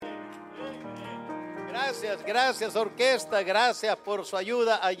Gracias orquesta, gracias por su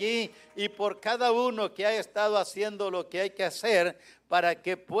ayuda allí y por cada uno que ha estado haciendo lo que hay que hacer para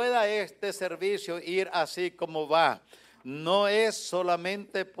que pueda este servicio ir así como va. No es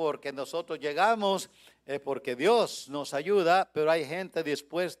solamente porque nosotros llegamos, es porque Dios nos ayuda, pero hay gente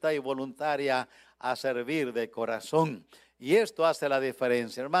dispuesta y voluntaria a servir de corazón. Y esto hace la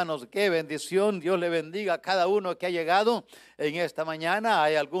diferencia. Hermanos, qué bendición. Dios le bendiga a cada uno que ha llegado en esta mañana.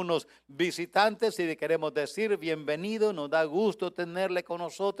 Hay algunos visitantes y le queremos decir bienvenido. Nos da gusto tenerle con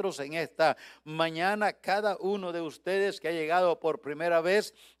nosotros en esta mañana. Cada uno de ustedes que ha llegado por primera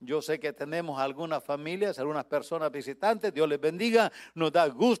vez. Yo sé que tenemos algunas familias, algunas personas visitantes. Dios les bendiga. Nos da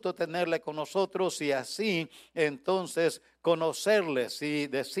gusto tenerle con nosotros y así entonces conocerles y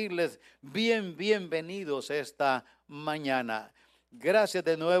decirles bienvenidos esta mañana. Gracias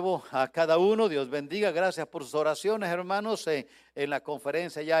de nuevo a cada uno. Dios bendiga. Gracias por sus oraciones, hermanos. En la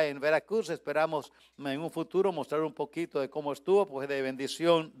conferencia ya en Veracruz esperamos en un futuro mostrar un poquito de cómo estuvo, pues de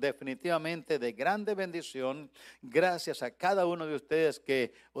bendición, definitivamente de grande bendición. Gracias a cada uno de ustedes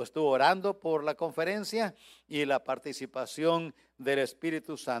que estuvo orando por la conferencia y la participación del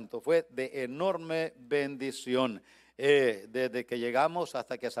Espíritu Santo. Fue de enorme bendición. Desde que llegamos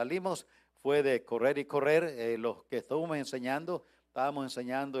hasta que salimos fue de correr y correr. Los que estábamos enseñando,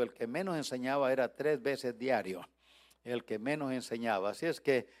 el que menos enseñaba era 3 veces diario, el que menos enseñaba. Así es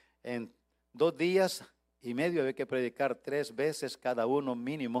que en 2 días y medio había que predicar 3 veces cada uno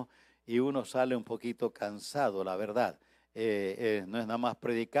mínimo y uno sale un poquito cansado, la verdad. No es nada más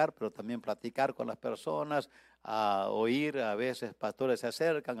predicar, pero también platicar con las personas, a oír, a veces pastores se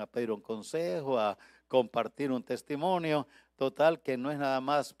acercan a pedir un consejo, a compartir un testimonio. Total que no es nada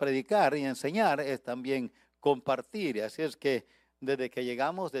más predicar y enseñar, es también compartir. Así es que desde que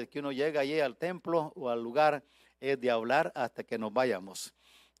llegamos, desde que uno llega allí al templo o al lugar, es de hablar hasta que nos vayamos.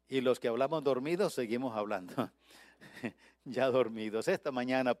 Y los que hablamos dormidos, seguimos hablando, ya dormidos. Esta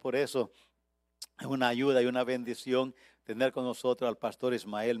mañana, por eso, es una ayuda y una bendición tener con nosotros al pastor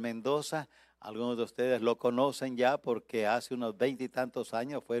Ismael Mendoza. Algunos de ustedes lo conocen ya porque hace unos 20 y tantos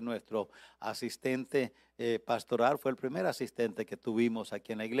años fue nuestro asistente pastoral, fue el primer asistente que tuvimos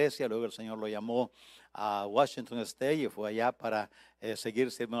aquí en la iglesia. Luego el Señor lo llamó a Washington State y fue allá para seguir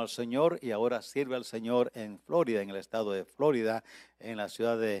sirviendo al Señor, y ahora sirve al Señor en Florida, en el estado de Florida, en la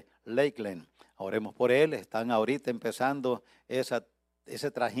ciudad de Lakeland. Oremos por él. Están ahorita empezando ese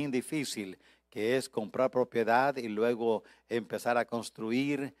trajín difícil que es comprar propiedad y luego empezar a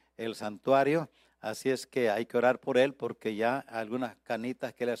construir el santuario. Así es que hay que orar por él porque ya algunas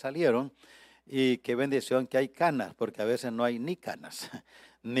canitas que le salieron, y qué bendición que hay canas, porque a veces no hay ni canas,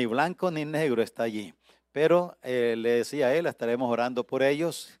 ni blanco ni negro está allí. Pero le decía a él, estaremos orando por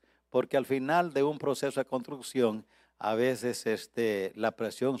ellos, porque al final de un proceso de construcción a veces la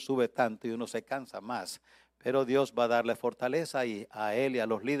presión sube tanto y uno se cansa más. Pero Dios va a darle fortaleza a él y a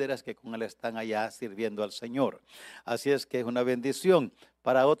los líderes que con él están allá sirviendo al Señor. Así es que es una bendición.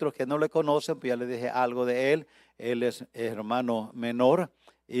 Para otros que no le conocen, pues ya les dije algo de él. Él es hermano menor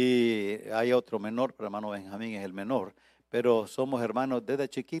y hay otro menor, pero hermano Benjamín es el menor. Pero somos hermanos desde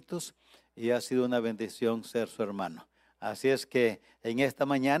chiquitos y ha sido una bendición ser su hermano. Así es que en esta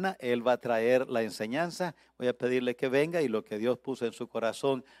mañana él va a traer la enseñanza. Voy a pedirle que venga y lo que Dios puso en su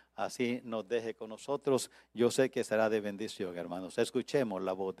corazón, así nos deje con nosotros. Yo sé que será de bendición, hermanos. Escuchemos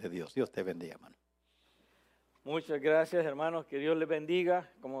la voz de Dios. Dios te bendiga, hermano. Muchas gracias, hermanos. Que Dios les bendiga.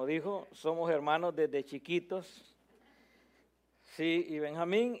 Como dijo, somos hermanos desde chiquitos. Sí, y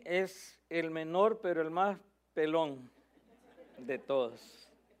Benjamín es el menor, pero el más pelón de todos.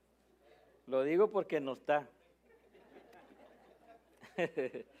 Lo digo porque no está.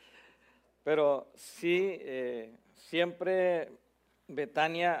 Pero sí, siempre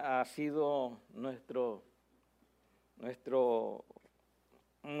Betania ha sido nuestra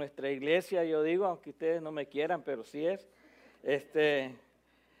iglesia, yo digo, aunque ustedes no me quieran, pero sí es.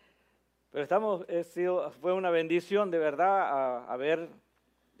 Pero fue una bendición de verdad haber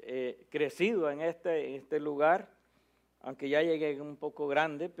crecido en este lugar, aunque ya llegué un poco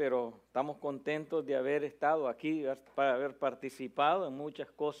grande, pero estamos contentos de haber estado aquí, para haber participado en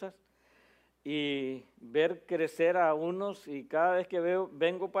muchas cosas y ver crecer a unos. Y cada vez que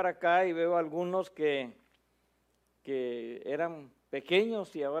vengo para acá y veo a algunos que eran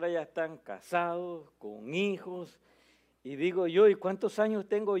pequeños y ahora ya están casados, con hijos, y digo yo, ¿y cuántos años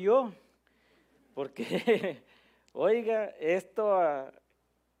tengo yo? Porque, oiga,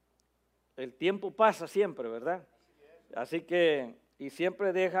 el tiempo pasa siempre, ¿verdad? Así que, y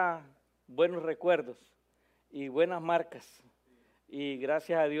siempre deja buenos recuerdos y buenas marcas. Y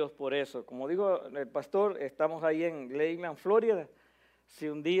gracias a Dios por eso. Como digo el pastor, estamos ahí en Lakeland, Florida. Si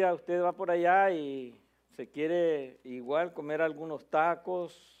un día usted va por allá y se quiere igual comer algunos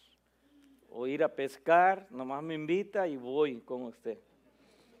tacos o ir a pescar, nomás me invita y voy con usted.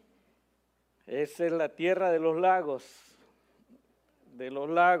 Esa es la tierra de los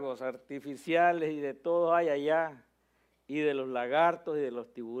lagos artificiales y de todo hay allá, y de los lagartos y de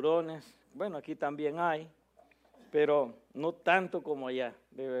los tiburones. Bueno, aquí también hay, pero no tanto como allá,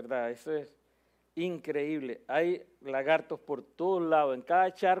 de verdad, eso es increíble. Hay lagartos por todos lados, en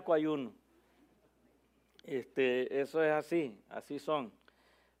cada charco hay uno. Eso es así son.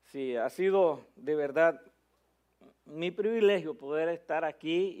 Sí, ha sido de verdad mi privilegio poder estar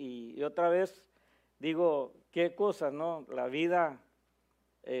aquí y otra vez digo, qué cosa, ¿no? La vida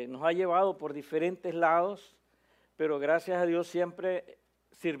nos ha llevado por diferentes lados, pero gracias a Dios siempre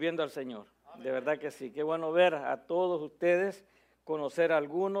sirviendo al Señor. De verdad que sí, qué bueno ver a todos ustedes, conocer a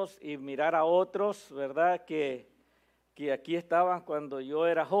algunos y mirar a otros, ¿verdad? Que aquí estaban cuando yo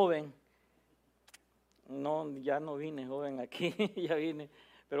era joven. No, ya no vine joven aquí, ya vine.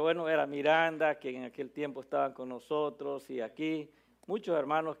 Pero bueno, era Miranda, que en aquel tiempo estaban con nosotros, y aquí muchos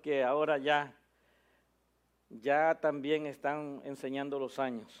hermanos que ahora ya también están enseñando los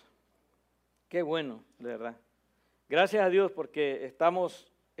años. Qué bueno, de verdad. Gracias a Dios porque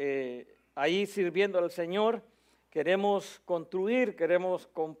estamos ahí sirviendo al Señor. Queremos construir, queremos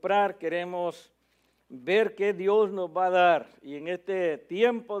comprar, queremos ver qué Dios nos va a dar. Y en este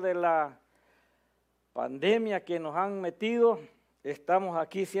tiempo de la pandemia que nos han metido, estamos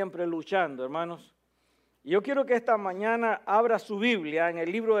aquí siempre luchando, hermanos. Y yo quiero que esta mañana abra su Biblia en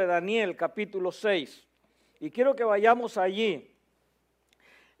el libro de Daniel, capítulo 6. Y quiero que vayamos allí.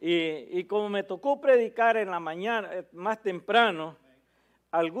 Y como me tocó predicar en la mañana, más temprano,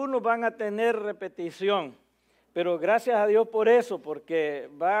 algunos van a tener repetición. Pero gracias a Dios por eso, porque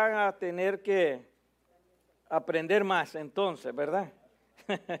van a tener que aprender más entonces, ¿verdad?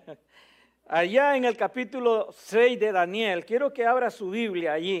 Allá en el capítulo 6 de Daniel, quiero que abra su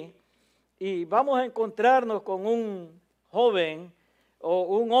Biblia allí y vamos a encontrarnos con un joven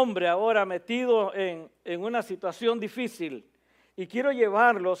o un hombre ahora metido en una situación difícil. Y quiero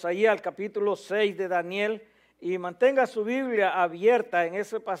llevarlos allí al capítulo 6 de Daniel y mantenga su Biblia abierta en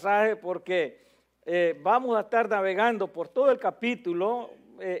ese pasaje porque vamos a estar navegando por todo el capítulo.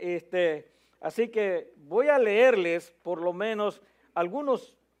 Así que voy a leerles por lo menos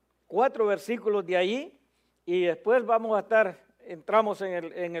algunos 4 versículos de ahí y después entramos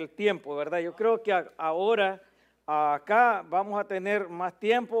en el tiempo, ¿verdad? Yo creo que ahora acá vamos a tener más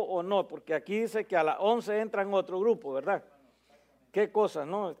tiempo o no, porque aquí dice que a las 11 entran otro grupo, ¿verdad? Qué cosa,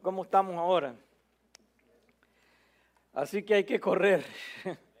 ¿no? ¿Cómo estamos ahora? Así que hay que correr.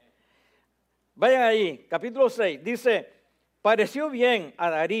 Vayan ahí, capítulo 6, dice, pareció bien a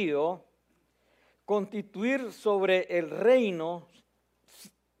Darío constituir sobre el reino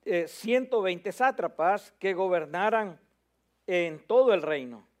 120 sátrapas que gobernaran en todo el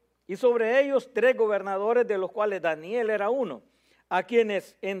reino, y sobre ellos 3 gobernadores, de los cuales Daniel era uno, a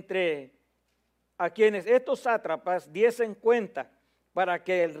quienes estos sátrapas diesen cuenta para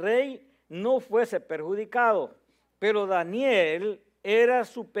que el rey no fuese perjudicado. Pero Daniel era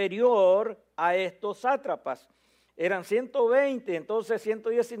superior a estos sátrapas. Eran 120, entonces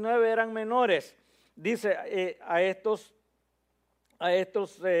 119 eran menores. Dice a estos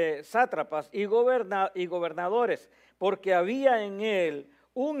sátrapas y gobernadores, porque había en él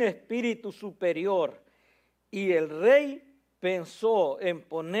un espíritu superior, y el rey pensó en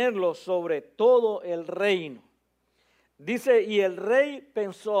ponerlo sobre todo el reino. Dice, y el rey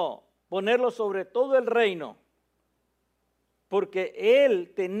pensó ponerlo sobre todo el reino, porque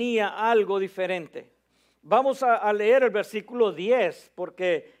él tenía algo diferente. Vamos a leer el versículo 10,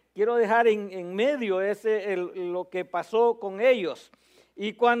 porque quiero dejar en medio lo que pasó con ellos.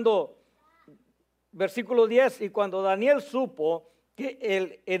 Versículo 10, y cuando Daniel supo que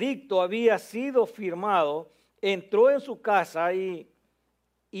el edicto había sido firmado, entró en su casa y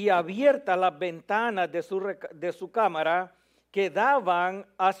abiertas las ventanas de su cámara que daban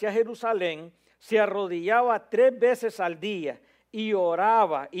hacia Jerusalén, se arrodillaba 3 veces al día y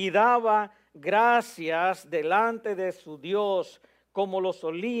oraba y daba gracias delante de su Dios, como lo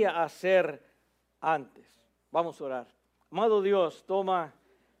solía hacer antes. Vamos a orar. Amado Dios, toma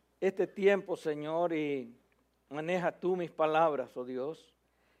este tiempo, Señor, y maneja tú mis palabras, oh Dios,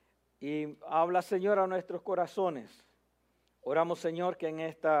 y habla, Señor, a nuestros corazones. Oramos, Señor, que en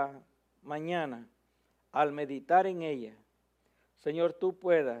esta mañana, al meditar en ella, Señor, tú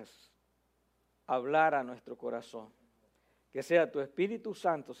puedas hablar a nuestro corazón. Que sea tu Espíritu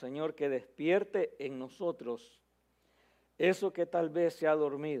Santo, Señor, que despierte en nosotros eso que tal vez se ha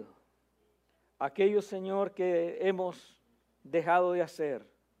dormido. Aquello, Señor, que hemos dejado de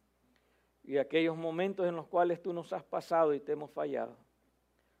hacer y aquellos momentos en los cuales tú nos has pasado y te hemos fallado.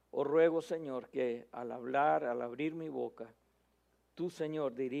 Os ruego, Señor, que al hablar, al abrir mi boca, tú,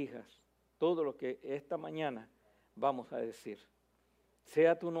 Señor, dirijas todo lo que esta mañana vamos a decir.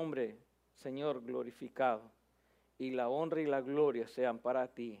 Sea tu nombre, Señor, glorificado, y la honra y la gloria sean para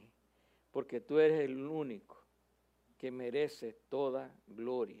ti, porque tú eres el único que merece toda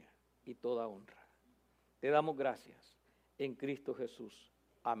gloria y toda honra. Te damos gracias en Cristo Jesús.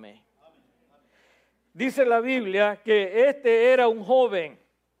 Amén. Dice la Biblia que este era un joven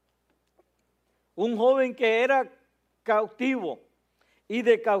que era cautivo, y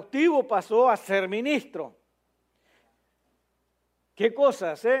de cautivo pasó a ser ministro. ¿Qué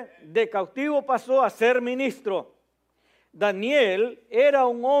cosas, De cautivo pasó a ser ministro. Daniel era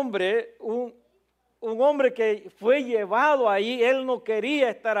un hombre que fue llevado allí. Él no quería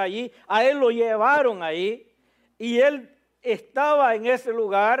estar allí, a él lo llevaron allí, y él estaba en ese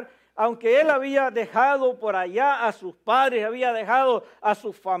lugar, aunque él había dejado por allá a sus padres, había dejado a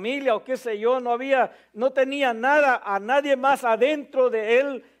su familia o qué sé yo, no tenía nada, a nadie más adentro de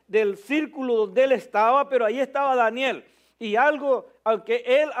él, del círculo donde él estaba, pero ahí estaba Daniel. Y aunque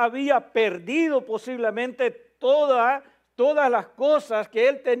él había perdido posiblemente todas las cosas que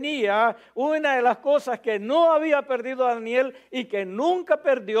él tenía, una de las cosas que no había perdido Daniel y que nunca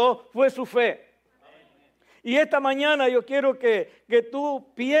perdió fue su fe. Y esta mañana yo quiero que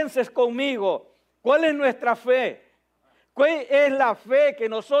tú pienses conmigo, ¿cuál es nuestra fe? ¿Cuál es la fe que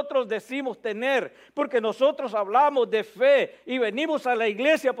nosotros decimos tener? Porque nosotros hablamos de fe y venimos a la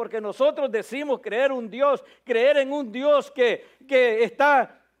iglesia porque nosotros decimos creer en un Dios que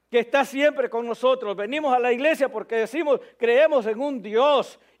está siempre con nosotros. Venimos a la iglesia porque decimos creemos en un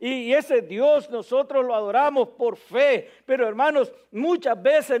Dios. Y ese Dios nosotros lo adoramos por fe. Pero hermanos, muchas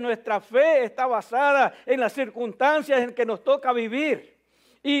veces nuestra fe está basada en las circunstancias en que nos toca vivir.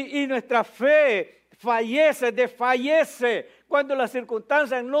 Y nuestra fe desfallece cuando las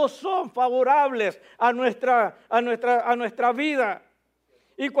circunstancias no son favorables a nuestra vida.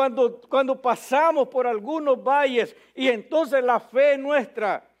 Y cuando pasamos por algunos valles y entonces la fe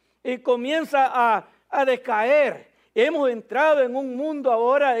nuestra comienza a decaer. Hemos entrado en un mundo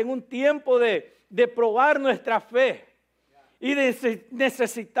ahora, en un tiempo de probar nuestra fe. Y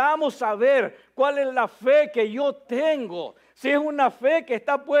necesitamos saber cuál es la fe que yo tengo. Si es una fe que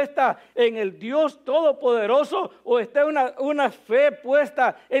está puesta en el Dios Todopoderoso o está una fe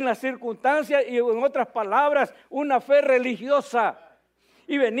puesta en las circunstancias y en otras palabras, una fe religiosa.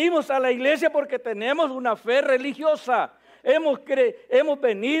 Y venimos a la iglesia porque tenemos una fe religiosa. Hemos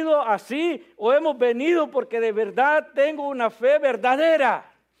venido así o hemos venido porque de verdad tengo una fe verdadera,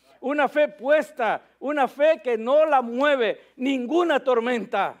 una fe puesta, una fe que no la mueve ninguna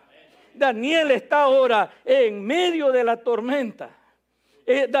tormenta. Daniel está ahora en medio de la tormenta.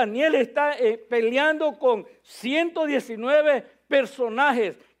 Daniel está peleando con 119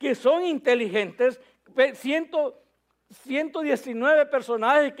 personajes que son inteligentes, 119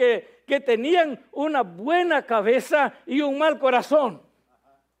 personajes que tenían una buena cabeza y un mal corazón.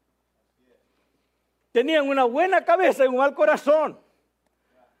 Tenían una buena cabeza y un mal corazón.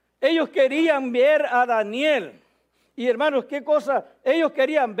 Ellos querían ver a Daniel. Y hermanos, ¿qué cosa? Ellos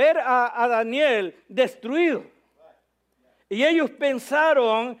querían ver a Daniel destruido. Y ellos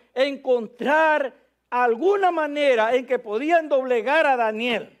pensaron encontrar alguna manera en que podían doblegar a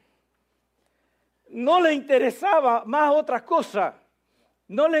Daniel. No le interesaba más otra cosa.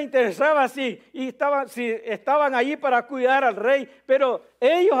 No le interesaba si estaban allí para cuidar al rey, pero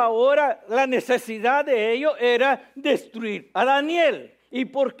ellos ahora, la necesidad de ellos era destruir a Daniel. ¿Y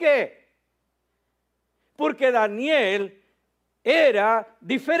por qué? Porque Daniel era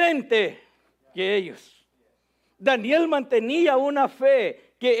diferente que ellos. Daniel mantenía una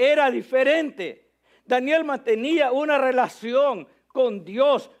fe que era diferente. Daniel mantenía una relación con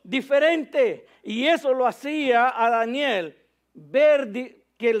Dios diferente. Y eso lo hacía a Daniel ver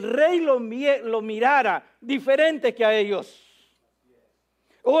que el rey lo mirara diferente que a ellos.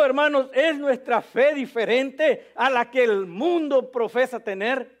 Oh, hermanos, ¿es nuestra fe diferente a la que el mundo profesa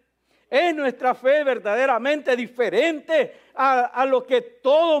tener? ¿Es nuestra fe verdaderamente diferente a lo que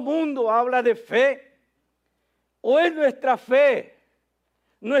todo mundo habla de fe? ¿O es nuestra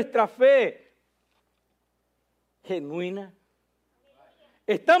fe genuina?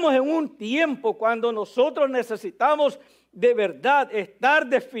 Estamos en un tiempo cuando nosotros necesitamos de verdad estar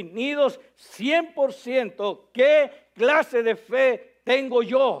definidos 100% qué clase de fe tengo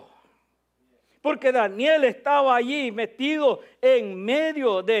yo. Porque Daniel estaba allí metido en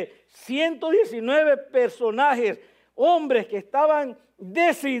medio de 119 personajes, hombres que estaban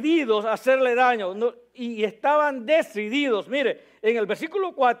decididos a hacerle daño. y estaban decididos. Mire, en el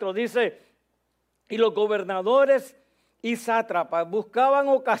versículo 4 dice, y los gobernadores y sátrapas buscaban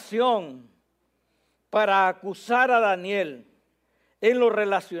ocasión para acusar a Daniel en lo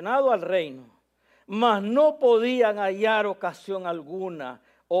relacionado al reino, mas no podían hallar ocasión alguna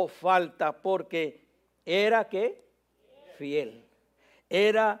o falta, porque era ¿qué? Fiel.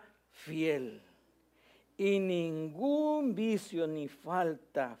 Era fiel. Y ningún vicio ni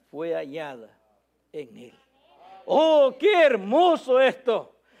falta fue hallada en él. ¡Oh, qué hermoso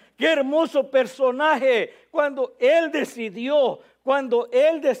esto! ¡Qué hermoso personaje! Cuando él decidió,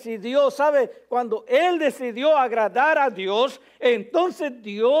 ¿sabe? Cuando él decidió agradar a Dios, entonces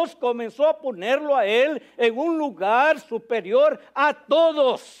Dios comenzó a ponerlo a él en un lugar superior a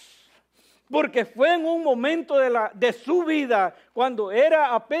todos. Porque fue en un momento de su vida, cuando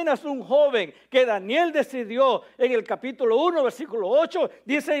era apenas un joven, que Daniel decidió, en el capítulo 1, versículo 8,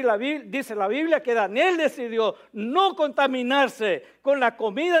 dice la Biblia que Daniel decidió no contaminarse con la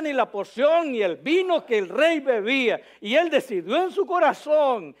comida, ni la porción, ni el vino que el rey bebía. Y él decidió en su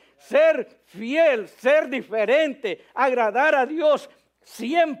corazón ser fiel, ser diferente, agradar a Dios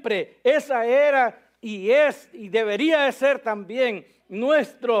siempre. Esa era y es y debería de ser también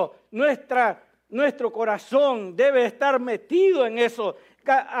nuestro corazón debe estar metido en eso,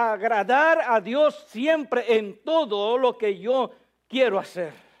 agradar a Dios siempre en todo lo que yo quiero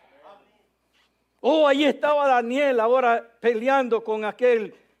hacer. Oh, ahí estaba Daniel ahora peleando con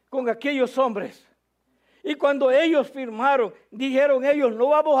aquellos hombres. Y cuando ellos firmaron, dijeron ellos, no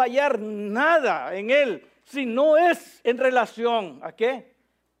vamos a hallar nada en él, si no es en relación, ¿a qué?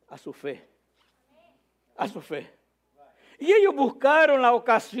 A su fe. A su fe. Y ellos buscaron la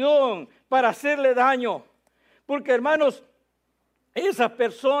ocasión para hacerle daño. Porque, hermanos, esas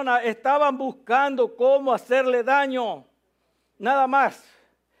personas estaban buscando cómo hacerle daño. Nada más.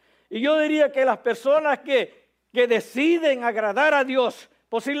 Y yo diría que las personas que deciden agradar a Dios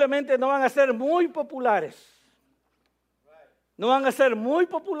posiblemente no van a ser muy populares. No van a ser muy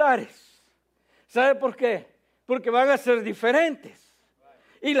populares. ¿Sabe por qué? Porque van a ser diferentes.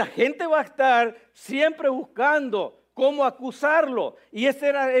 Y la gente va a estar siempre buscando cómo acusarlo. Y ese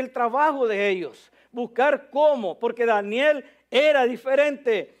era el trabajo de ellos, buscar cómo, porque Daniel era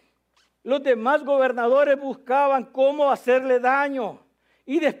diferente. Los demás gobernadores buscaban cómo hacerle daño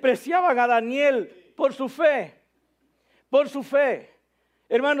y despreciaban a Daniel por su fe. Por su fe.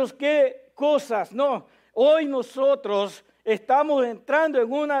 Hermanos, qué cosas, ¿no? Hoy nosotros estamos entrando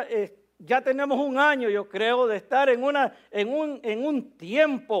en una... Ya tenemos un año, yo creo, de estar en un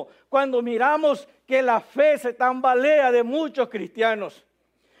tiempo cuando miramos que la fe se tambalea de muchos cristianos.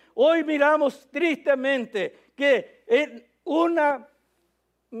 Hoy miramos tristemente que una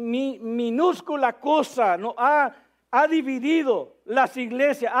minúscula cosa no ha dividido las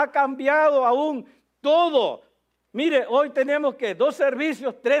iglesias, ha cambiado aún todo. Mire, hoy tenemos que 2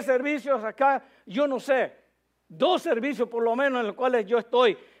 servicios, 3 servicios acá, yo no sé, 2 servicios por lo menos en los cuales yo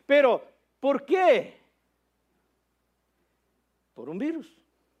estoy, pero ¿por qué? Por un virus.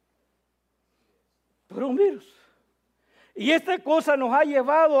 Por un virus. Y esta cosa nos ha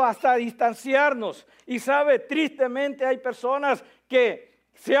llevado hasta distanciarnos. Y sabe, tristemente hay personas que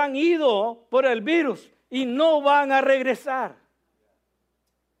se han ido por el virus y no van a regresar.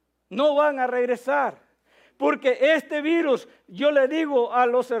 No van a regresar. Porque este virus, yo le digo a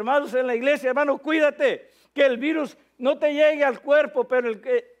los hermanos en la iglesia, hermano, cuídate, que el virus no te llegue al cuerpo, pero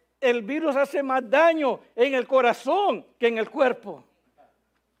el virus hace más daño en el corazón que en el cuerpo.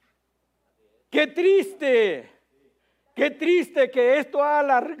 Qué triste que esto ha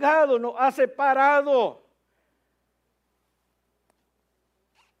alargado, nos ha separado.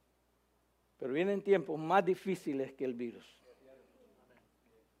 Pero vienen tiempos más difíciles que el virus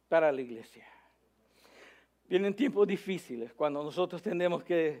para la iglesia. Vienen tiempos difíciles cuando nosotros tenemos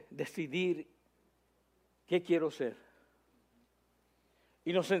que decidir qué quiero ser.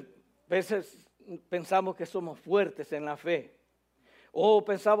 Y a veces pensamos que somos fuertes en la fe. O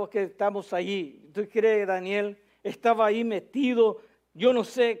pensamos que estamos allí. ¿Tú crees, Daniel? Estaba ahí metido. Yo no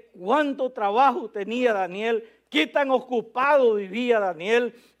sé cuánto trabajo tenía Daniel. Qué tan ocupado vivía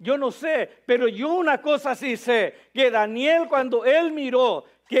Daniel. Yo no sé. Pero yo una cosa sí sé. Que Daniel, cuando él miró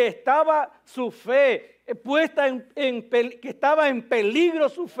que estaba su fe puesta que estaba en peligro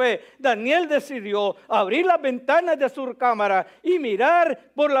su fe, Daniel decidió abrir las ventanas de su cámara y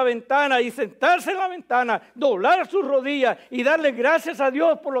mirar por la ventana y sentarse en la ventana, doblar sus rodillas y darle gracias a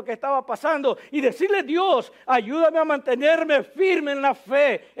Dios por lo que estaba pasando y decirle: Dios, ayúdame a mantenerme firme en la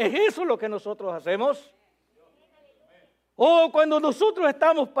fe. ¿Es eso lo que nosotros hacemos? O cuando nosotros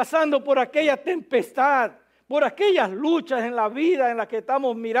estamos pasando por aquella tempestad, por aquellas luchas en la vida en las que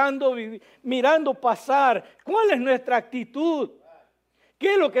estamos mirando pasar. ¿Cuál es nuestra actitud?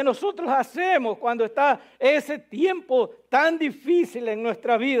 ¿Qué es lo que nosotros hacemos cuando está ese tiempo tan difícil en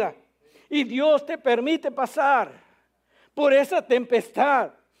nuestra vida? Y Dios te permite pasar por esa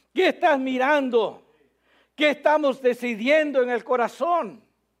tempestad. ¿Qué estás mirando? ¿Qué estamos decidiendo en el corazón?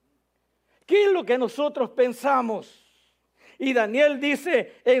 ¿Qué es lo que nosotros pensamos? Y Daniel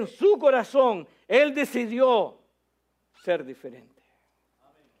dice, en su corazón, él decidió ser diferente.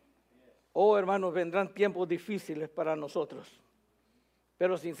 Oh, hermanos, vendrán tiempos difíciles para nosotros.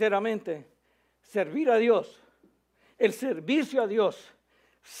 Pero sinceramente, servir a Dios, el servicio a Dios,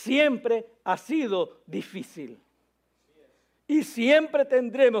 siempre ha sido difícil. Y siempre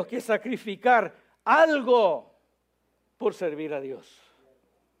tendremos que sacrificar algo por servir a Dios.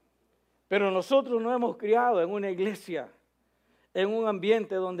 Pero nosotros nos hemos criado en una iglesia, en un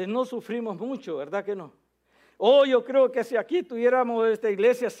ambiente donde no sufrimos mucho, ¿verdad que no? Oh, yo creo que si aquí tuviéramos esta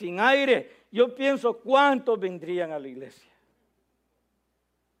iglesia sin aire, yo pienso cuántos vendrían a la iglesia.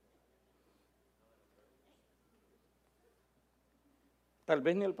 Tal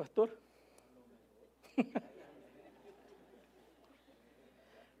vez ni el pastor.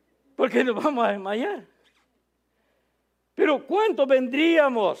 Porque nos vamos a desmayar. Pero ¿cuántos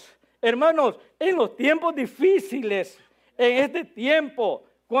vendríamos, hermanos, en los tiempos difíciles, en este tiempo,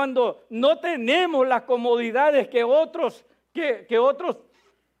 cuando no tenemos las comodidades que otros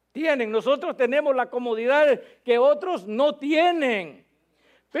tienen? Nosotros tenemos las comodidades que otros no tienen.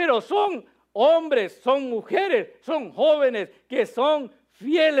 Pero son hombres, son mujeres, son jóvenes que son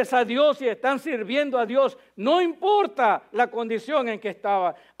fieles a Dios y están sirviendo a Dios, no importa la condición en que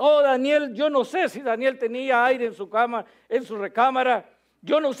estaba. Oh, Daniel, yo no sé si Daniel tenía aire en su cama, en su recámara,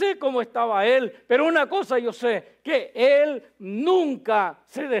 yo no sé cómo estaba él, pero una cosa yo sé, que él nunca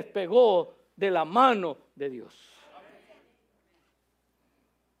se despegó de la mano de Dios.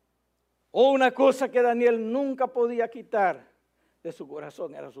 Oh, una cosa que Daniel nunca podía quitar de su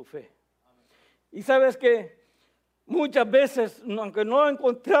corazón era su fe. Y sabes que muchas veces, aunque no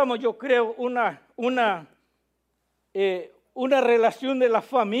encontramos, yo creo, una relación de la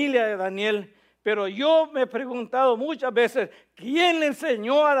familia de Daniel, pero yo me he preguntado muchas veces, ¿quién le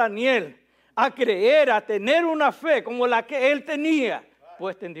enseñó a Daniel a creer, a tener una fe como la que él tenía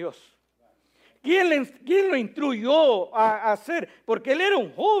puesta en Dios? ¿Quién lo instruyó a hacer? Porque él era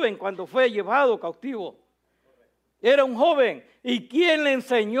un joven cuando fue llevado cautivo. Era un joven. ¿Y quién le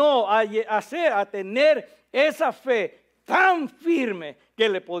enseñó a tener esa fe tan firme que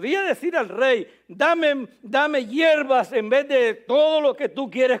le podía decir al rey, dame hierbas en vez de todo lo que tú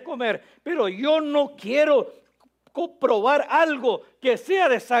quieres comer, pero yo no quiero probar algo que sea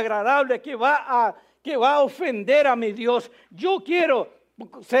desagradable, que va a ofender a mi Dios? Yo quiero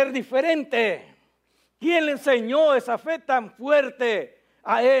ser diferente. ¿Quién le enseñó esa fe tan fuerte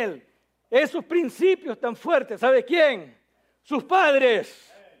a él? Esos principios tan fuertes, ¿sabe quién? Sus padres.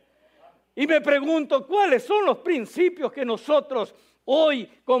 Y me pregunto, ¿cuáles son los principios que nosotros hoy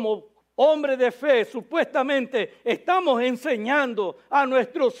como hombres de fe supuestamente estamos enseñando a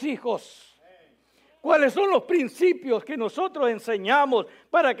nuestros hijos? ¿Cuáles son los principios que nosotros enseñamos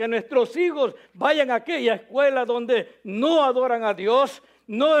para que nuestros hijos vayan a aquella escuela donde no adoran a Dios?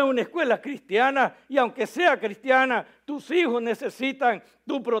 No es una escuela cristiana, y aunque sea cristiana, tus hijos necesitan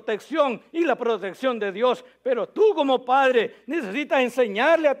tu protección y la protección de Dios. Pero tú como padre necesitas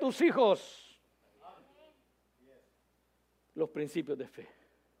enseñarle a tus hijos los principios de fe.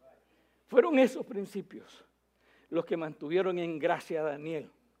 Fueron esos principios los que mantuvieron en gracia a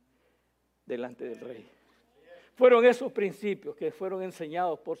Daniel delante del rey. Fueron esos principios que fueron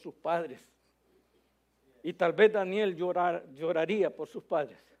enseñados por sus padres. Y tal vez Daniel lloraría por sus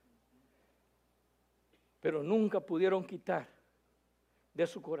padres. Pero nunca pudieron quitar de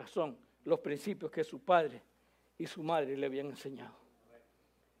su corazón los principios que su padre y su madre le habían enseñado.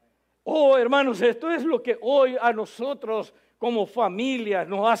 Oh, hermanos, esto es lo que hoy a nosotros como familia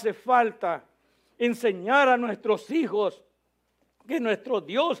nos hace falta. Enseñar a nuestros hijos que nuestro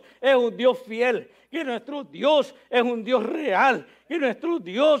Dios es un Dios fiel, que nuestro Dios es un Dios real, que nuestro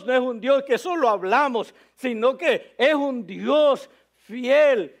Dios no es un Dios que solo hablamos, sino que es un Dios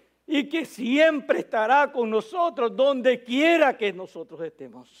fiel y que siempre estará con nosotros donde quiera que nosotros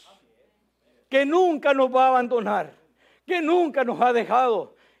estemos. Que nunca nos va a abandonar, que nunca nos ha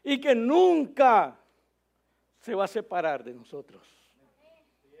dejado y que nunca se va a separar de nosotros.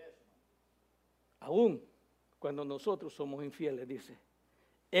 Aún cuando nosotros somos infieles, dice,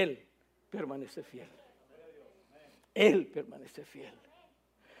 Él permanece fiel. Él permanece fiel.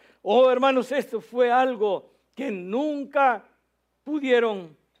 Oh, hermanos, esto fue algo que nunca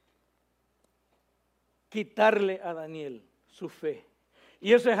pudieron quitarle a Daniel su fe.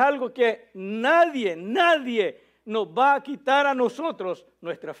 Y eso es algo que nadie nos va a quitar a nosotros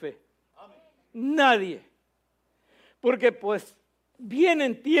nuestra fe. Nadie. Porque pues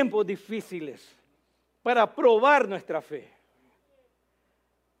vienen tiempos difíciles para probar nuestra fe.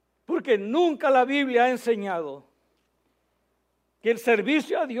 Porque nunca la Biblia ha enseñado que el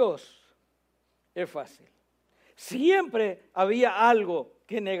servicio a Dios es fácil. Siempre había algo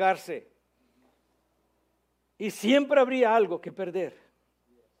que negarse. Y siempre habría algo que perder.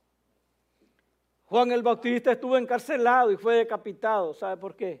 Juan el Bautista estuvo encarcelado y fue decapitado. ¿Sabe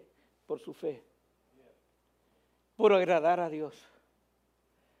por qué? Por su fe. Por agradar a Dios.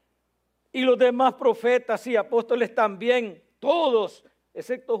 Y los demás profetas y apóstoles también, todos,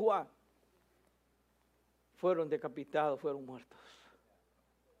 excepto Juan, fueron decapitados, fueron muertos.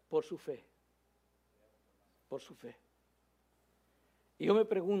 Por su fe. Por su fe. Y yo me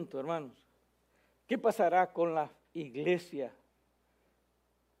pregunto, hermanos, ¿qué pasará con las iglesias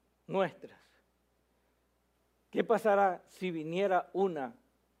nuestras? ¿Qué pasará si viniera un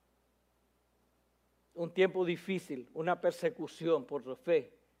tiempo difícil, una persecución por su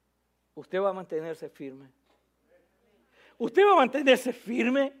fe? ¿Usted va a mantenerse firme? ¿Usted va a mantenerse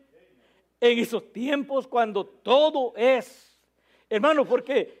firme en esos tiempos cuando todo es? Hermano,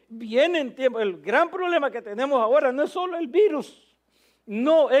 porque vienen tiempos, el gran problema que tenemos ahora no es solo el virus,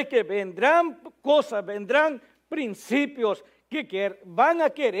 no, es que vendrán cosas, vendrán principios que van a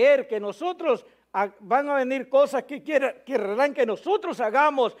querer que nosotros, van a venir cosas que querrán que nosotros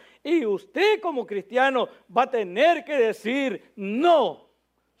hagamos, y usted como cristiano va a tener que decir, no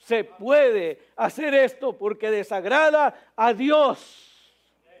se puede hacer esto porque desagrada a Dios.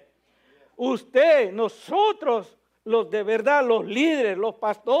 Usted, nosotros, los de verdad, los líderes, los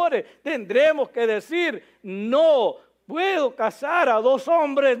pastores, tendremos que decir, no puedo casar a 2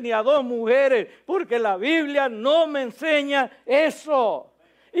 hombres ni a 2 mujeres, porque la Biblia no me enseña eso.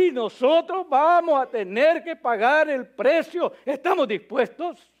 Y nosotros vamos a tener que pagar el precio. ¿Estamos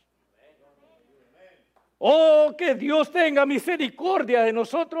dispuestos? Oh, que Dios tenga misericordia de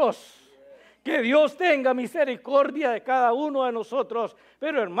nosotros. Que Dios tenga misericordia de cada uno de nosotros.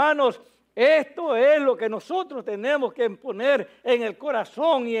 Pero hermanos, esto es lo que nosotros tenemos que poner en el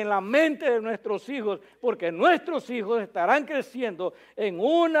corazón y en la mente de nuestros hijos, porque nuestros hijos estarán creciendo en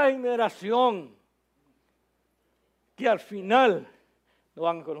una generación que al final no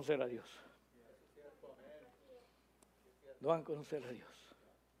van a conocer a Dios. No van a conocer a Dios.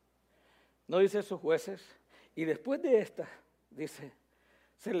 ¿No dice esos jueces? Y después de esta, dice,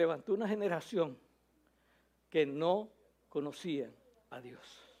 se levantó una generación que no conocían a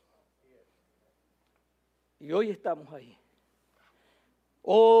Dios. Y hoy estamos ahí.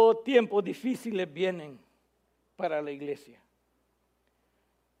 Oh, tiempos difíciles vienen para la iglesia.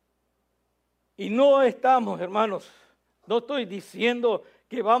 Y no estamos, hermanos, no estoy diciendo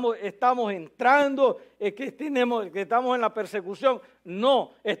que estamos entrando, que estamos en la persecución.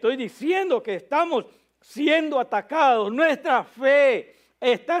 No, estoy diciendo que estamos siendo atacados. Nuestra fe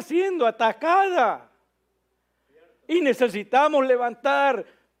está siendo atacada. Y necesitamos levantar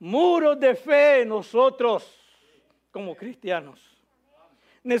muros de fe nosotros como cristianos.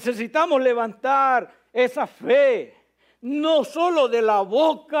 Necesitamos levantar esa fe, no solo de la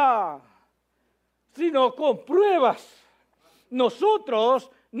boca, sino con pruebas. Nosotros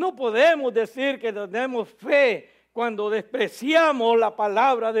no podemos decir que tenemos fe cuando despreciamos la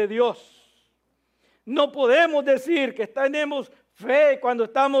palabra de Dios. No podemos decir que tenemos fe cuando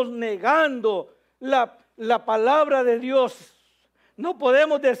estamos negando la palabra de Dios. No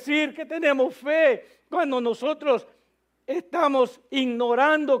podemos decir que tenemos fe cuando nosotros estamos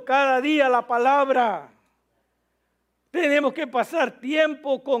ignorando cada día la palabra. Tenemos que pasar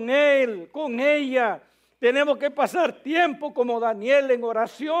tiempo con él, con ella. Tenemos que pasar tiempo como Daniel en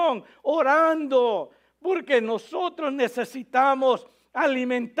oración, orando, porque nosotros necesitamos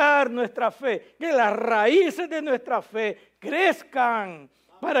alimentar nuestra fe, que las raíces de nuestra fe crezcan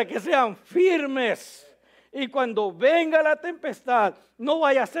para que sean firmes. Y cuando venga la tempestad, no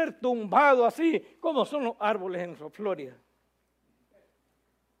vaya a ser tumbado así como son los árboles en Florida.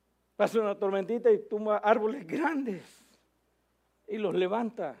 Pasa una tormentita y tumba árboles grandes y los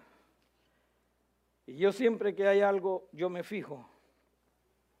levanta. Y yo siempre que hay algo, yo me fijo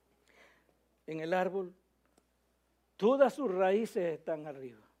en el árbol. Todas sus raíces están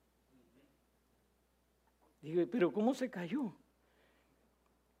arriba. Digo, pero ¿cómo se cayó?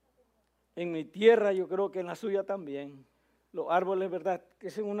 En mi tierra, yo creo que en la suya también, los árboles, ¿verdad?, que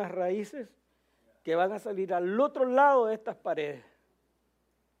son unas raíces que van a salir al otro lado de estas paredes.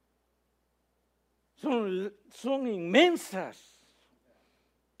 Son inmensas.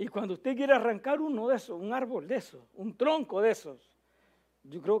 Y cuando usted quiere arrancar uno de esos, un árbol de esos, un tronco de esos,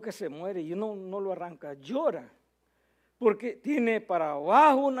 yo creo que se muere y uno no lo arranca, llora. Porque tiene para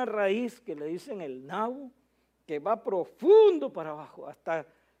abajo una raíz que le dicen el nabo, que va profundo para abajo,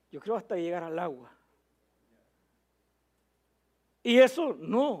 yo creo hasta llegar al agua. Y eso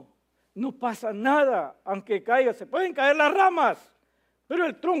no pasa nada, aunque caiga, se pueden caer las ramas, pero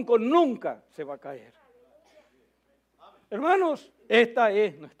el tronco nunca se va a caer. Hermanos, esta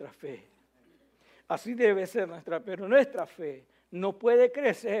es nuestra fe. Así debe ser pero nuestra fe no puede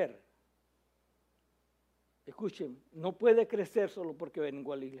crecer. Escuchen, no puede crecer solo porque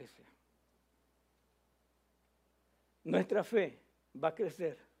vengo a la iglesia. Nuestra fe va a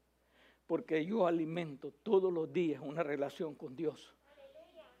crecer porque yo alimento todos los días una relación con Dios.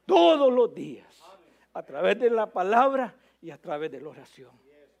 Todos los días. A través de la palabra y a través de la oración.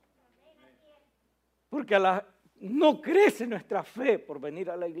 Porque no crece nuestra fe por venir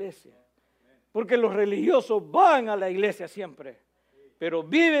a la iglesia. Porque los religiosos van a la iglesia siempre, pero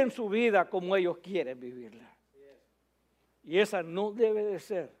viven su vida como ellos quieren vivirla. Y esa no debe de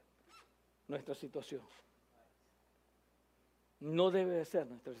ser nuestra situación. No debe de ser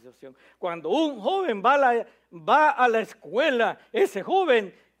nuestra situación. Cuando un joven va a la escuela, ese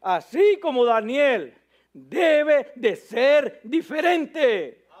joven, así como Daniel, debe de ser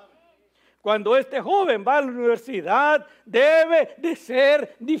diferente. Cuando este joven va a la universidad, debe de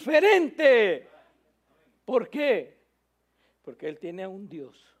ser diferente. ¿Por qué? Porque él tiene a un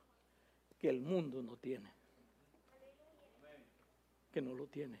Dios que el mundo no tiene. Que no lo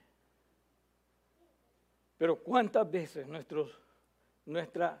tiene. Pero ¿cuántas veces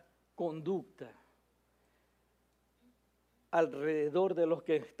nuestra conducta alrededor de los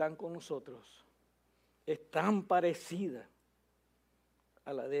que están con nosotros es tan parecida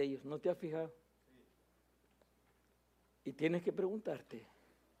a la de ellos? ¿No te has fijado? Y tienes que preguntarte,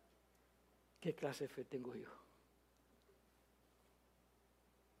 ¿qué clase de fe tengo yo?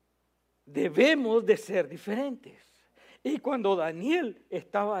 Debemos de ser diferentes. Y cuando Daniel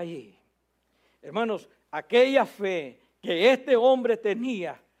estaba ahí, hermanos, aquella fe que este hombre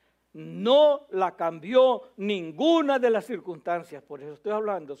tenía, no la cambió ninguna de las circunstancias. Por eso estoy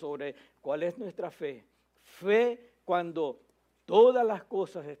hablando sobre cuál es nuestra fe. Fe cuando todas las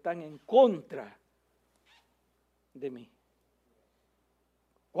cosas están en contra de mí.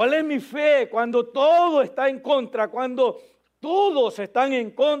 ¿Cuál es mi fe? Cuando todo está en contra, cuando todos están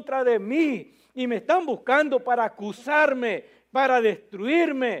en contra de mí y me están buscando para acusarme, para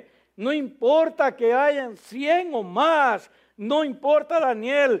destruirme. No importa que hayan 100 o más, no importa,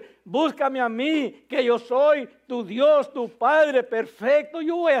 Daniel, búscame a mí, que yo soy tu Dios, tu Padre perfecto.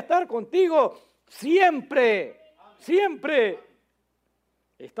 Yo voy a estar contigo siempre, siempre.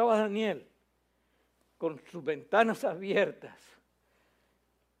 Estaba Daniel con sus ventanas abiertas,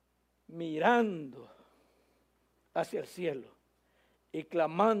 mirando hacia el cielo y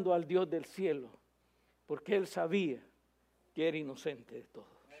clamando al Dios del cielo, porque él sabía que era inocente de todo.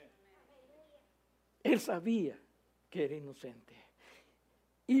 Él sabía que era inocente.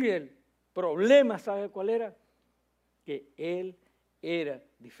 Y el problema, ¿sabe cuál era? Que él era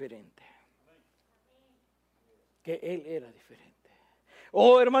diferente. Que él era diferente.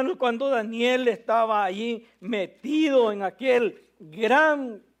 Oh, hermanos, cuando Daniel estaba allí metido en aquel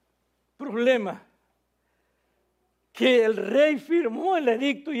gran problema, que el rey firmó el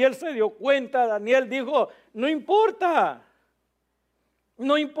edicto y él se dio cuenta, Daniel dijo, no importa,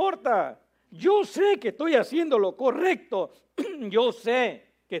 no importa, yo sé que estoy haciendo lo correcto, yo sé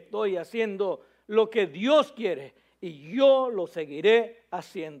que estoy haciendo lo que Dios quiere y yo lo seguiré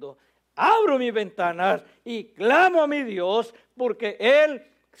haciendo. Abro mis ventanas y clamo a mi Dios porque Él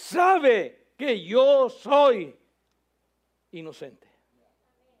sabe que yo soy inocente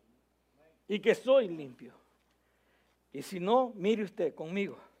y que soy limpio. Y si no, mire usted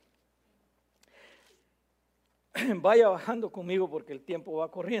conmigo. Vaya bajando conmigo porque el tiempo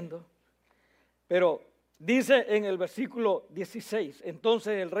va corriendo. Pero dice en el versículo 16,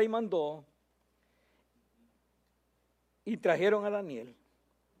 entonces el rey mandó y trajeron a Daniel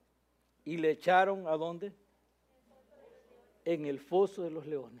y le echaron ¿a dónde? En el foso de los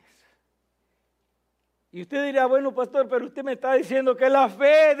leones. Y usted dirá, bueno, pastor, pero usted me está diciendo que la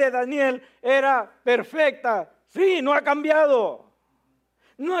fe de Daniel era perfecta. Sí, no ha cambiado.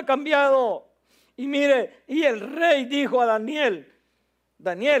 No ha cambiado. Y mire, y el rey dijo a Daniel,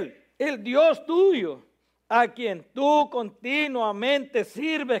 Daniel, el Dios tuyo, a quien tú continuamente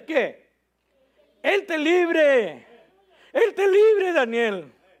sirves, ¿qué? Él te libre. Él te libre,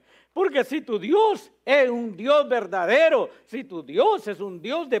 Daniel. Porque si tu Dios es un Dios verdadero, si tu Dios es un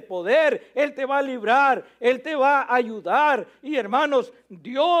Dios de poder, Él te va a librar, Él te va a ayudar. Y hermanos,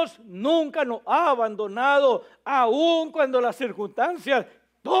 Dios nunca nos ha abandonado, aun cuando las circunstancias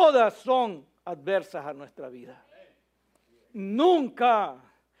todas son adversas a nuestra vida. Nunca,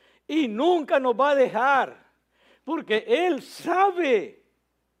 y nunca nos va a dejar, porque Él sabe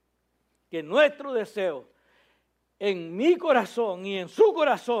que nuestro deseo en mi corazón y en su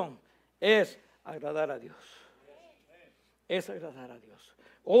corazón es agradar a Dios. Es agradar a Dios.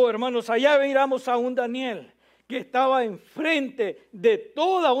 Oh, hermanos, allá miramos a un Daniel que estaba enfrente de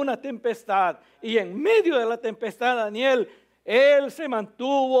toda una tempestad. Y en medio de la tempestad, Daniel, él se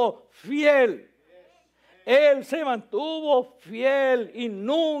mantuvo fiel. Él se mantuvo fiel y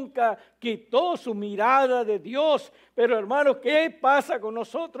nunca quitó su mirada de Dios. Pero hermanos, ¿qué pasa con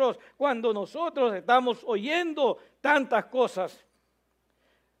nosotros cuando nosotros estamos oyendo tantas cosas?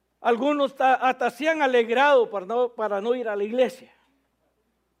 Algunos hasta se han alegrado para no ir a la iglesia.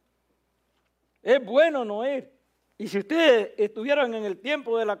 Es bueno no ir. Y si ustedes estuvieran en el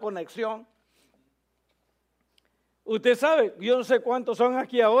tiempo de la conexión, usted sabe, yo no sé cuántos son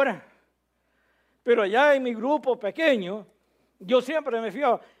aquí ahora, pero allá en mi grupo pequeño, yo siempre me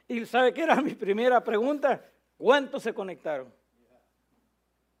fijaba, y ¿sabe qué era mi primera pregunta? ¿Cuántos se conectaron?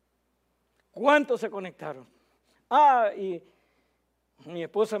 ¿Cuántos se conectaron? Y mi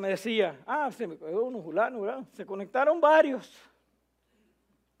esposa me decía, se me quedó unos fulanos, ¿verdad? Se conectaron varios.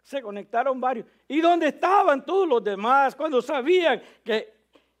 Se conectaron varios. ¿Y dónde estaban todos los demás cuando sabían que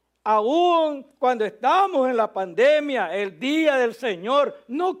aún cuando estamos en la pandemia, el día del Señor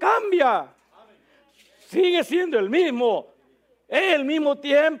no cambia? Sigue siendo el mismo. Es el mismo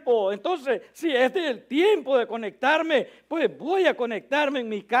tiempo. Entonces, si este es el tiempo de conectarme, pues voy a conectarme en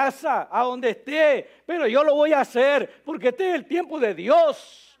mi casa, a donde esté. Pero yo lo voy a hacer porque este es el tiempo de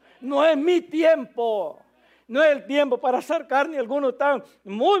Dios. No es mi tiempo. No es el tiempo para asar carne. Algunos están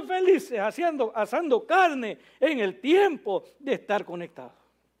muy felices asando carne en el tiempo de estar conectados.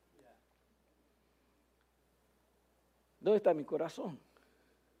 ¿Dónde está mi corazón?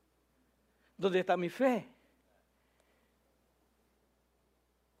 ¿Dónde está mi fe?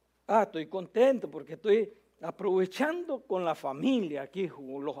 Estoy contento porque estoy aprovechando con la familia aquí,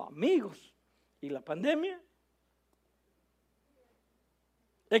 con los amigos. ¿Y la pandemia?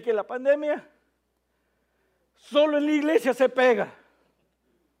 Es que la pandemia solo en la iglesia se pega.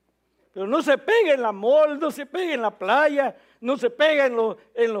 Pero no se pega en la mall, no se pega en la playa, no se pega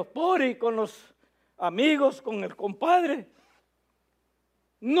en los poris, con los amigos, con el compadre.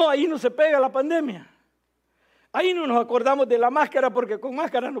 No, ahí no se pega la pandemia. Ahí no nos acordamos de la máscara porque con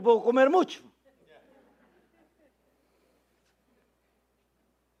máscara no puedo comer mucho.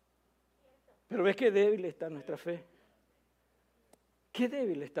 Pero ves qué débil está nuestra fe. Qué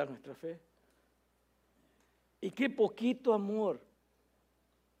débil está nuestra fe. Y qué poquito amor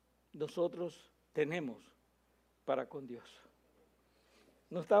nosotros tenemos para con Dios.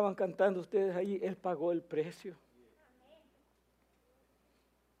 ¿No estaban cantando ustedes ahí? Él pagó el precio.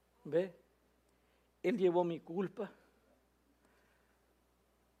 ¿Ve? Él llevó mi culpa.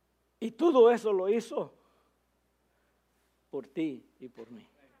 Y todo eso lo hizo por ti y por mí.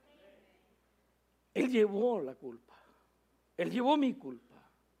 Él llevó la culpa. Él llevó mi culpa.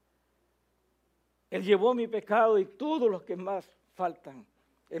 Él llevó mi pecado y todos los que más faltan,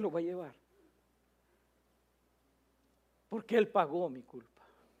 Él los va a llevar. Porque Él pagó mi culpa.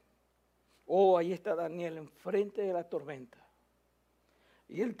 Ahí está Daniel enfrente de la tormenta.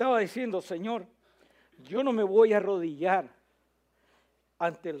 Y él estaba diciendo, Señor, yo no me voy a arrodillar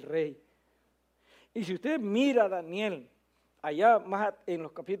ante el rey. Y si usted mira a Daniel, allá más en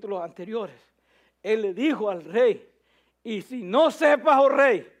los capítulos anteriores, él le dijo al rey, y si no sepas, oh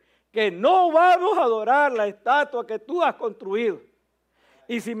rey, que no vamos a adorar la estatua que tú has construido.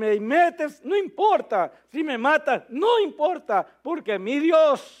 Y si me metes, no importa. Si me matas, no importa. Porque mi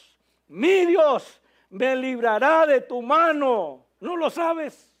Dios me librará de tu mano. ¿No lo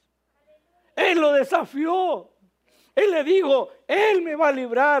sabes? Él lo desafió. Él le dijo, Él me va a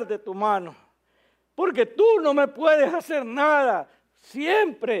librar de tu mano. Porque tú no me puedes hacer nada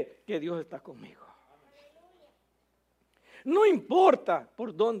siempre que Dios está conmigo. No importa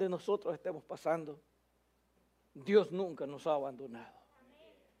por dónde nosotros estemos pasando. Dios nunca nos ha abandonado.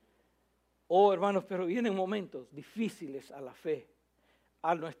 Hermanos, pero vienen momentos difíciles a la fe,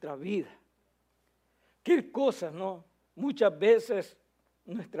 a nuestra vida. ¿Qué cosas, no? Muchas veces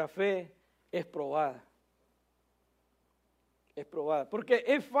nuestra fe es probada. Es probada. Porque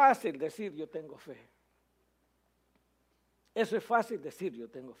es fácil decir yo tengo fe. Eso es fácil decir yo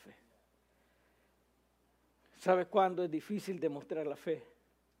tengo fe. ¿Sabe cuándo es difícil demostrar la fe?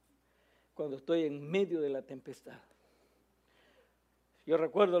 cuando estoy en medio de la tempestad. Yo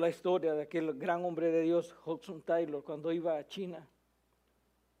recuerdo la historia de aquel gran hombre de Dios, Hudson Taylor, cuando iba a China.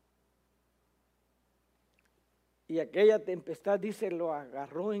 Y aquella tempestad, dice, lo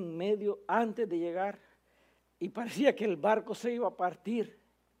agarró en medio antes de llegar y parecía que el barco se iba a partir.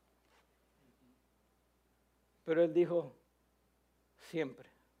 Pero él dijo, siempre,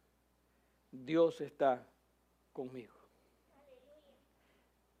 Dios está conmigo.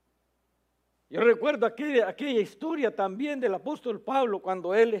 Yo recuerdo aquella historia también del apóstol Pablo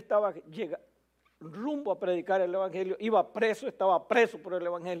cuando él estaba rumbo a predicar el evangelio, iba preso, estaba preso por el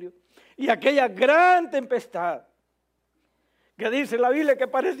evangelio. Y aquella gran tempestad, que dice la Biblia que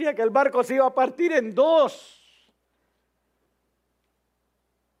parecía que el barco se iba a partir en dos.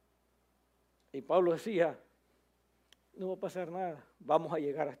 Y Pablo decía, no va a pasar nada, vamos a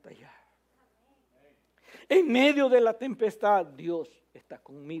llegar hasta allá. En medio de la tempestad, Dios está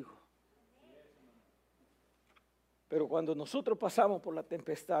conmigo. Pero cuando nosotros pasamos por la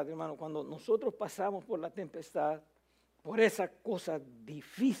tempestad, hermano, cuando nosotros pasamos por la tempestad, por esas cosas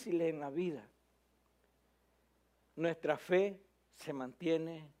difíciles en la vida, nuestra fe se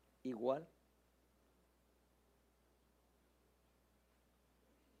mantiene igual.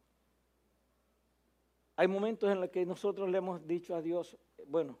 Hay momentos en los que nosotros le hemos dicho a Dios,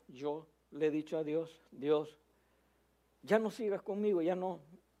 bueno, yo le he dicho a Dios, Dios, ya no sigas conmigo, ya no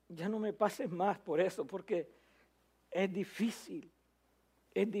me pases más por eso, porque es difícil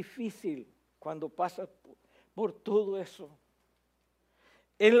cuando pasas por todo eso.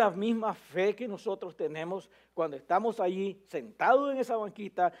 Es la misma fe que nosotros tenemos cuando estamos allí sentados en esa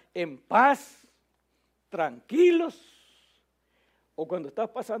banquita, en paz, tranquilos, o cuando estás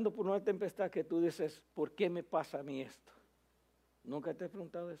pasando por una tempestad que tú dices, ¿por qué me pasa a mí esto? ¿Nunca te he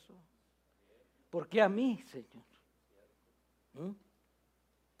preguntado eso? ¿Por qué a mí, Señor?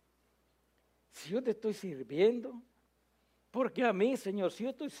 Si yo te estoy sirviendo, ¿por qué a mí, Señor? Si yo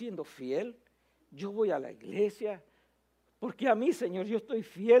estoy siendo fiel, yo voy a la iglesia. ¿Por qué a mí, Señor? Yo estoy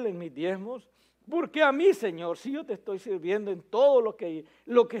fiel en mis diezmos. ¿Por qué a mí, Señor? Si yo te estoy sirviendo en todo lo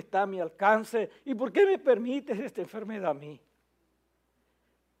que está a mi alcance. ¿Y por qué me permites esta enfermedad a mí?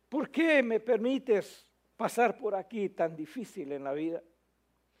 ¿Por qué me permites pasar por aquí tan difícil en la vida?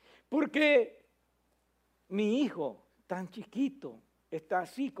 ¿Por qué mi hijo tan chiquito está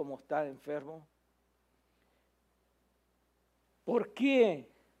así como está enfermo? ¿Por qué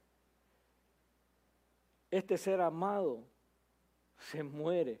este ser amado se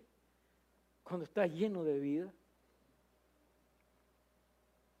muere cuando está lleno de vida?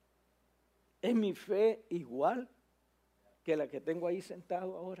 ¿Es mi fe igual que la que tengo ahí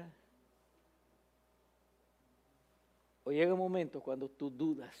sentado ahora? O llega un momento cuando tú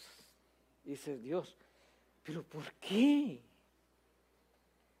dudas, dices, Dios, ¿pero por qué?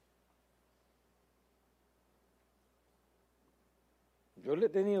 Yo le he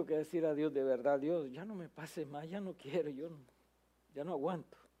tenido que decir a Dios de verdad, Dios, ya no me pases más, ya no quiero, ya no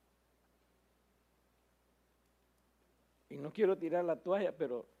aguanto. Y no quiero tirar la toalla,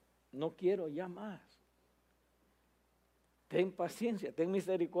 pero no quiero ya más. Ten paciencia, ten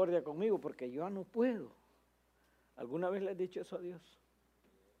misericordia conmigo, porque yo no puedo. ¿Alguna vez le has dicho eso a Dios?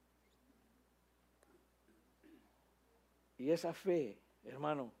 Y esa fe,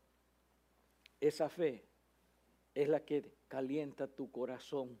 hermano, esa fe es la que calienta tu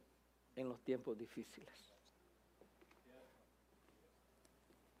corazón en los tiempos difíciles.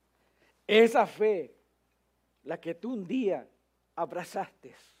 Esa fe, la que tú un día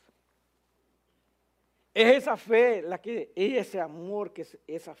abrazaste, es esa fe, ese amor,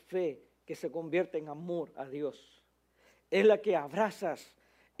 esa fe que se convierte en amor a Dios, es la que abrazas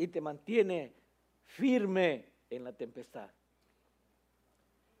y te mantiene firme en la tempestad.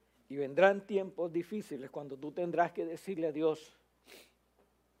 Y vendrán tiempos difíciles cuando tú tendrás que decirle a Dios,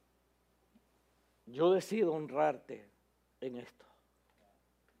 yo decido honrarte en esto.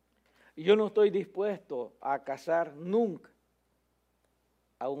 Y yo no estoy dispuesto a casar nunca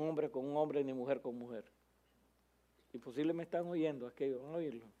a un hombre con un hombre ni mujer con mujer. Y posiblemente me están oyendo aquellos, van a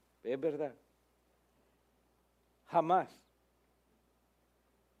oírlo. Es verdad. Jamás.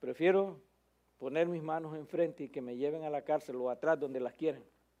 Prefiero poner mis manos enfrente y que me lleven a la cárcel o atrás donde las quieren.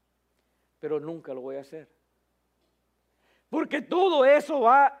 Pero nunca lo voy a hacer. Porque todo eso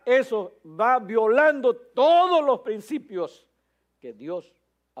va violando todos los principios que Dios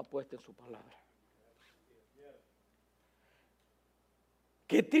ha puesto en su palabra.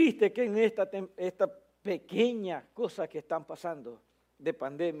 Qué triste que en esta pequeña cosa que están pasando de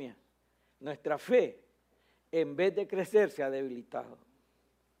pandemia, nuestra fe, en vez de crecer, se ha debilitado.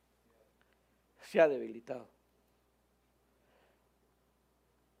 Se ha debilitado.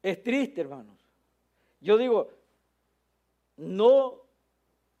 Es triste, hermanos. Yo digo, no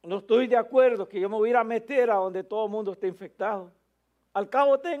estoy de acuerdo que yo me voy a ir a meter a donde todo el mundo esté infectado. Al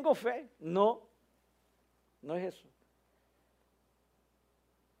cabo tengo fe. No es eso.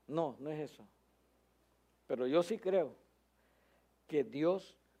 No es eso. Pero yo sí creo que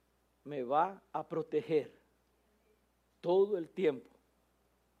Dios me va a proteger todo el tiempo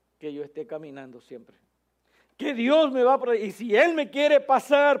que yo esté caminando siempre. Que Dios me va a proteger. Y si Él me quiere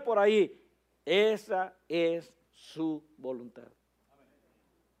pasar por ahí, esa es su voluntad.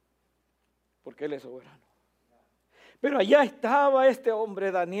 Porque Él es soberano. Pero allá estaba este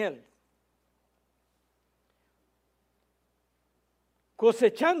hombre Daniel,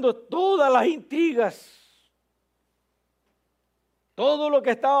 cosechando todas las intrigas, todo lo que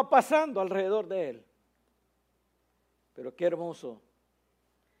estaba pasando alrededor de él. Pero qué hermoso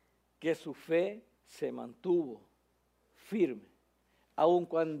que su fe se mantuvo firme, aun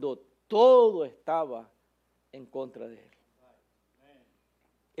cuando todo estaba en contra de él.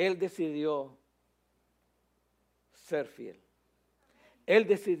 Él decidió ser fiel. Él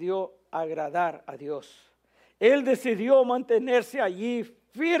decidió agradar a Dios. Él decidió mantenerse allí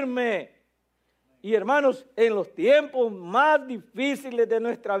firme. Y hermanos, en los tiempos más difíciles de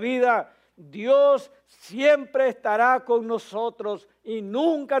nuestra vida, Dios siempre estará con nosotros y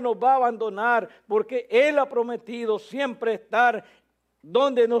nunca nos va a abandonar, porque Él ha prometido siempre estar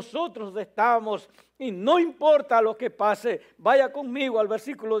donde nosotros estamos. Y no importa lo que pase, vaya conmigo al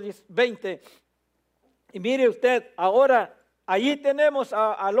versículo 20. Y mire usted, ahora allí tenemos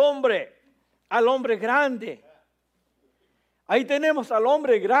al hombre grande. Ahí tenemos al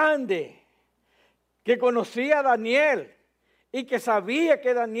hombre grande que conocía a Daniel y que sabía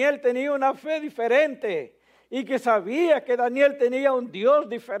que Daniel tenía una fe diferente y que sabía que Daniel tenía un Dios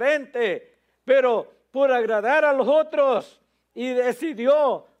diferente, pero por agradar a los otros y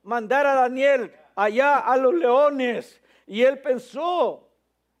decidió mandar a Daniel allá a los leones. Y él pensó,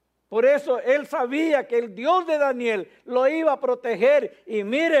 por eso él sabía que el Dios de Daniel lo iba a proteger. Y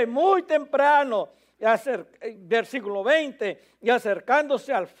mire, muy temprano, versículo 20, y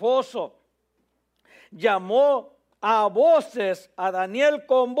acercándose al foso, llamó a voces a Daniel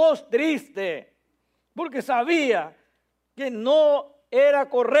con voz triste, porque sabía que no era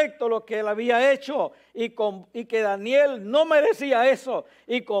correcto lo que él había hecho y que Daniel no merecía eso.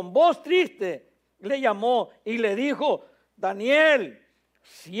 Y con voz triste le llamó y le dijo: Daniel,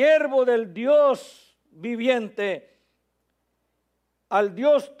 siervo del Dios viviente, al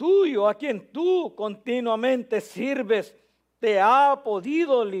Dios tuyo, a quien tú continuamente sirves, ¿te ha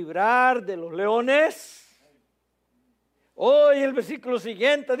podido librar de los leones? Hoy el versículo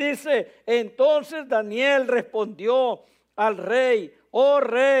siguiente dice: entonces Daniel respondió al rey: oh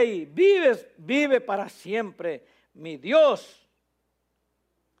rey, vive para siempre. Mi Dios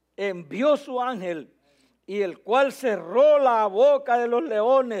envió su ángel, y el cual cerró la boca de los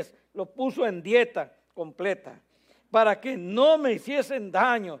leones, los puso en dieta completa, para que no me hiciesen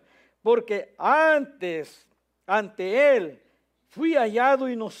daño, porque ante él fui hallado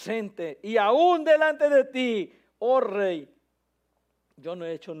inocente, y aún delante de ti, oh rey, yo no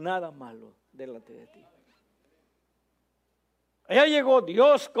he hecho nada malo delante de ti. Allá llegó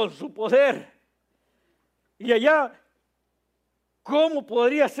Dios con su poder. Y allá, ¿cómo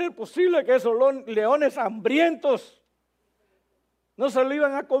podría ser posible que esos leones hambrientos no se lo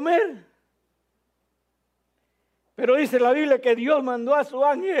iban a comer? Pero dice la Biblia que Dios mandó a su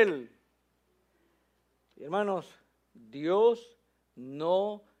ángel. Y hermanos, Dios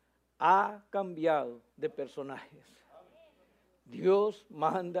no ha cambiado de personajes. Dios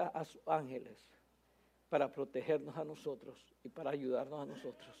manda a sus ángeles para protegernos a nosotros y para ayudarnos a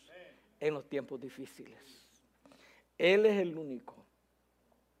nosotros en los tiempos difíciles. Él es el único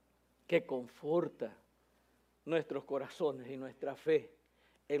que conforta nuestros corazones y nuestra fe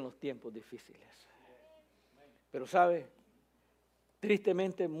en los tiempos difíciles. Pero sabe,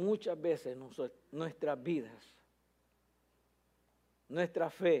 tristemente muchas veces nuestras vidas, nuestra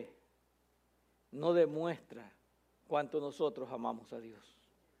fe no demuestra cuánto nosotros amamos a Dios.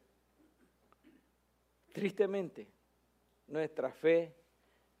 Tristemente, nuestra fe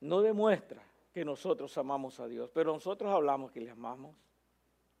no demuestra que nosotros amamos a Dios, pero nosotros hablamos que le amamos.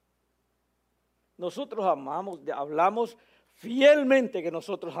 Nosotros hablamos fielmente que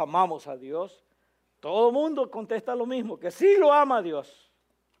nosotros amamos a Dios. Todo el mundo contesta lo mismo, que sí lo ama a Dios.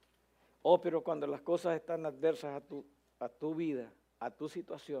 Oh, pero cuando las cosas están adversas a tu vida, a tu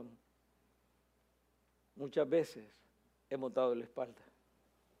situación, muchas veces hemos dado la espalda.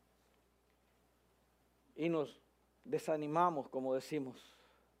 Y nos desanimamos, como decimos,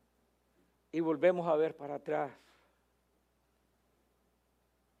 y volvemos a ver para atrás.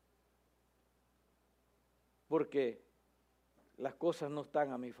 porque las cosas no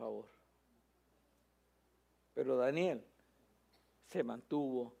están a mi favor. Pero Daniel se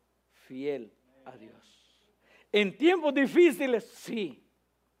mantuvo fiel a Dios. En tiempos difíciles, sí,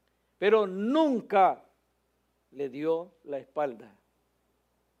 pero nunca le dio la espalda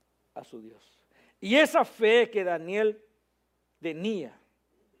a su Dios. Y esa fe que Daniel tenía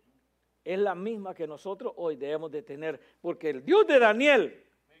es la misma que nosotros hoy debemos de tener, porque el Dios de Daniel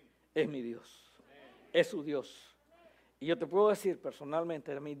es mi Dios, es su Dios. Y yo te puedo decir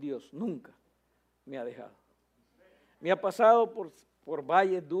personalmente, a mi Dios nunca me ha dejado. Me ha pasado por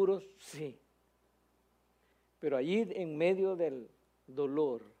valles duros, sí, pero allí en medio del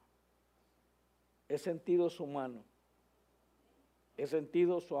dolor he sentido su mano, he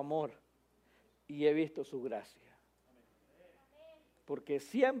sentido su amor y he visto su gracia. Porque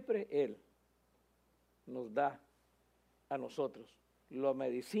siempre Él nos da a nosotros la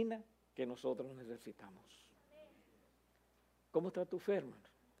medicina que nosotros necesitamos. ¿Cómo está tu fe, hermano?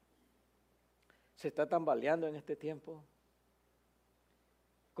 ¿Se está tambaleando en este tiempo?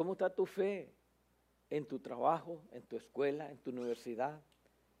 ¿Cómo está tu fe en tu trabajo, en tu escuela, en tu universidad?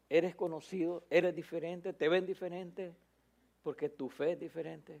 ¿Eres conocido? ¿Eres diferente? ¿Te ven diferente? Porque tu fe es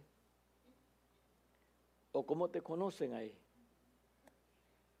diferente. ¿O cómo te conocen ahí?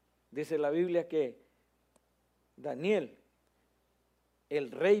 Dice la Biblia que Daniel,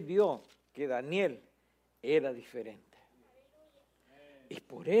 el rey vio que Daniel era diferente. Y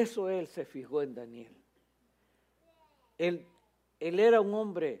por eso él se fijó en Daniel. Él era un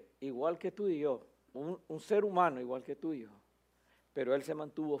hombre igual que tú y yo, un ser humano igual que tú y yo, pero él se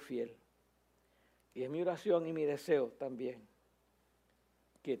mantuvo fiel. Y es mi oración y mi deseo también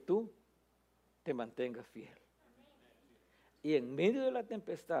que tú te mantengas fiel. Y en medio de la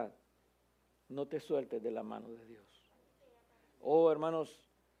tempestad, no te sueltes de la mano de Dios. Oh, hermanos,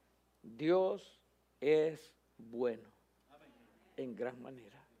 Dios es bueno en gran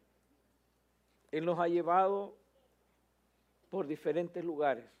manera. Él nos ha llevado por diferentes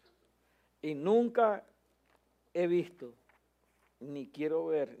lugares y nunca he visto, ni quiero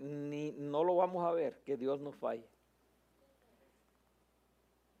ver, ni no lo vamos a ver, que Dios nos falle.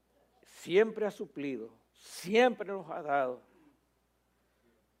 Siempre ha suplido, siempre nos ha dado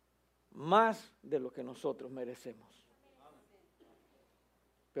más de lo que nosotros merecemos.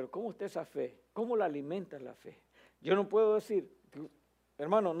 Pero ¿cómo está esa fe? ¿Cómo la alimentas la fe? Yo no puedo decir,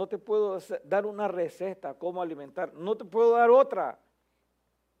 hermano, no te puedo dar una receta cómo alimentar, no te puedo dar otra.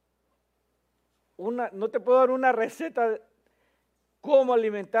 No te puedo dar una receta cómo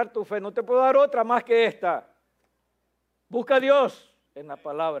alimentar tu fe, no te puedo dar otra más que esta. Busca a Dios en la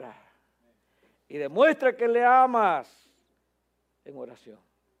palabra y demuestra que le amas en oración.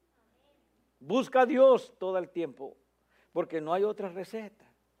 Busca a Dios todo el tiempo, porque no hay otra receta.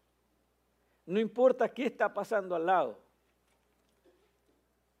 No importa qué está pasando al lado,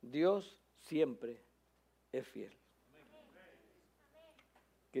 Dios siempre es fiel.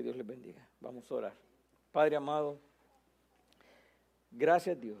 Que Dios les bendiga. Vamos a orar. Padre amado,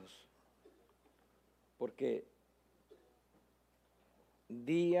 gracias Dios, porque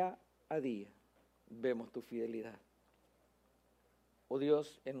día a día vemos tu fidelidad. Oh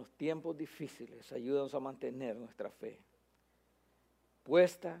Dios, en los tiempos difíciles, ayúdanos a mantener nuestra fe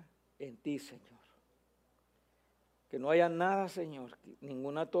puesta en ti, Señor. Que no haya nada, Señor,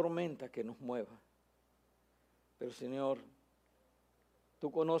 ninguna tormenta que nos mueva. Pero, Señor, tú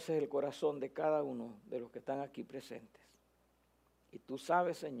conoces el corazón de cada uno de los que están aquí presentes. Y tú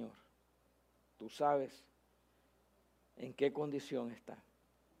sabes, Señor, tú sabes en qué condición está.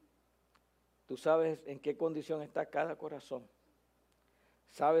 Tú sabes en qué condición está cada corazón.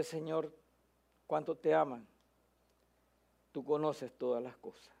 Sabes, Señor, cuánto te aman. Tú conoces todas las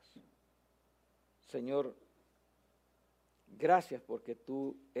cosas. Señor, gracias porque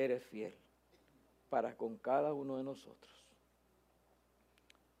tú eres fiel para con cada uno de nosotros.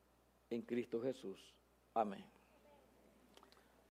 En Cristo Jesús. Amén.